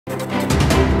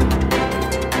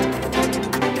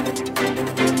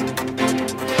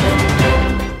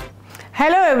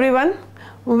Hello everyone,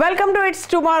 welcome to It's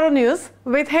Tomorrow News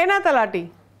with Hena Talati.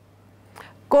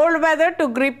 Cold weather to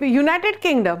grip United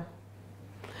Kingdom.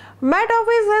 Met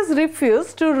Office has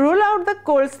refused to rule out the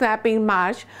cold snap in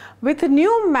March, with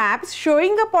new maps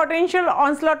showing a potential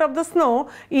onslaught of the snow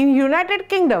in United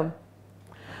Kingdom.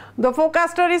 The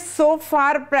forecaster is so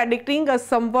far predicting a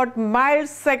somewhat mild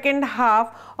second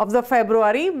half of the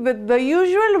February, with the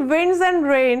usual winds and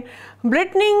rain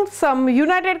blighting some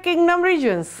United Kingdom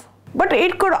regions. But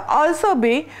it could also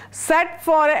be set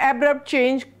for an abrupt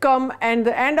change come at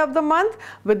the end of the month,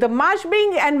 with the March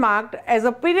being earmarked as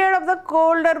a period of the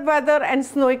colder weather and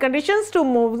snowy conditions to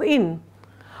move in.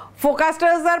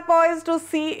 Forecasters are poised to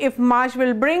see if March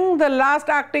will bring the last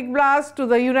Arctic blast to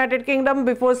the United Kingdom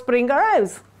before spring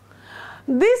arrives.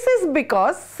 This is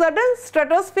because sudden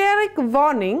stratospheric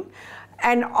warning,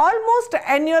 an almost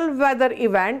annual weather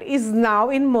event, is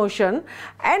now in motion,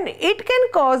 and it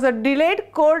can cause a delayed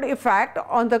cold effect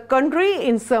on the country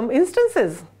in some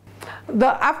instances. The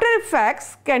after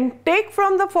effects can take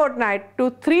from the fortnight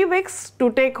to 3 weeks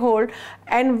to take hold,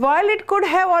 and while it could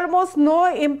have almost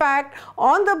no impact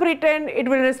on the Britain, it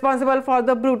will be responsible for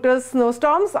the brutal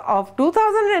snowstorms of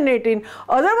 2018,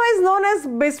 otherwise known as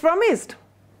Beast from East.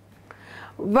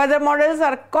 Weather models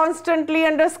are constantly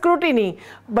under scrutiny,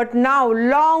 but now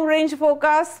long-range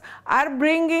forecasts are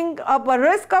bringing up a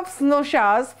risk of snow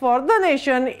showers for the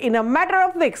nation in a matter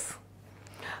of weeks.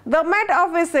 The Met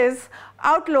Office's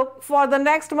outlook for the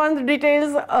next month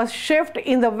details a shift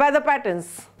in the weather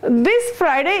patterns. This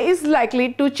Friday is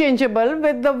likely to changeable,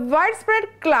 with the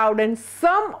widespread cloud and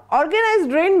some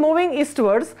organized rain moving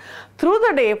eastwards through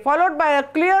the day, followed by a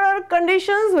clearer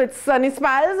conditions with sunny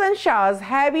spells and showers,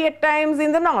 heavy at times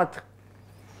in the north.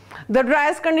 The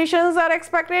driest conditions are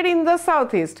expected in the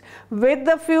southeast, with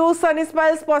the few sunny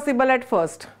spells possible at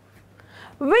first.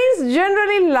 Winds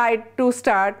generally light to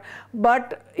start,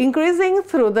 but increasing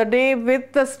through the day,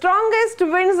 with the strongest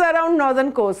winds around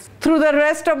northern coast. Through the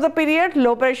rest of the period,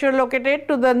 low pressure located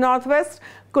to the northwest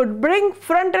could bring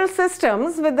frontal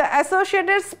systems with the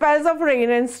associated spells of rain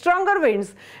and stronger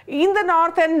winds in the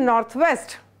north and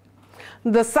northwest.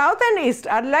 The south and east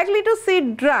are likely to see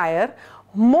drier,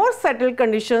 more settled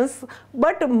conditions,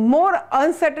 but more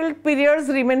unsettled periods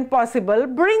remain possible,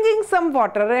 bringing some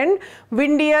water and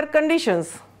windier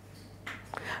conditions.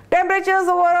 Temperatures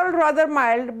overall rather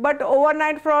mild, but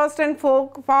overnight frost and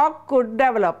fog could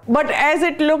develop. But as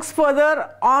it looks further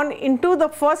on into the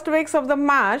first weeks of the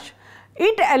March,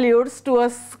 it alludes to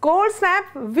a cold snap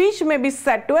which may be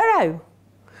set to arrive.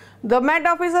 The Met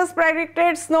Office has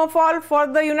predicted snowfall for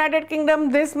the United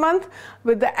Kingdom this month,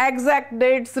 with the exact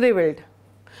dates revealed.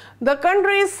 The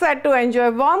country is set to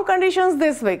enjoy warm conditions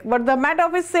this week, but the Met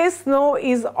Office says snow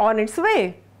is on its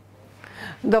way.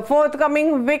 The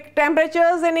forthcoming week,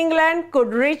 temperatures in England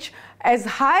could reach as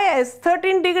high as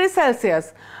 13 degrees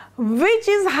Celsius, which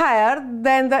is higher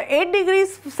than the 8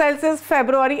 degrees Celsius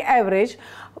February average,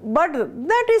 but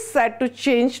that is set to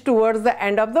change towards the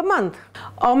end of the month.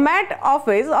 A Met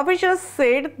Office officials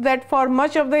said that for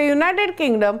much of the United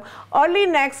Kingdom, early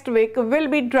next week will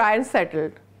be dry and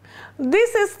settled.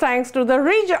 This is thanks to the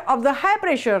ridge of the high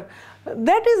pressure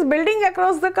that is building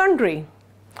across the country.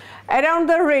 Around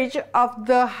the ridge of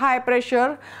the high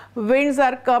pressure, winds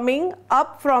are coming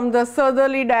up from the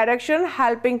southerly direction,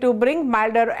 helping to bring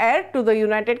milder air to the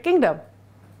United Kingdom.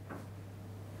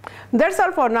 That's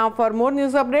all for now. For more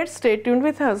news updates, stay tuned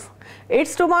with us.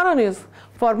 It's Tomorrow News.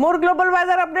 For more global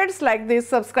weather updates like this,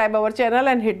 subscribe our channel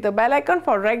and hit the bell icon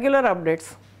for regular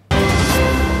updates.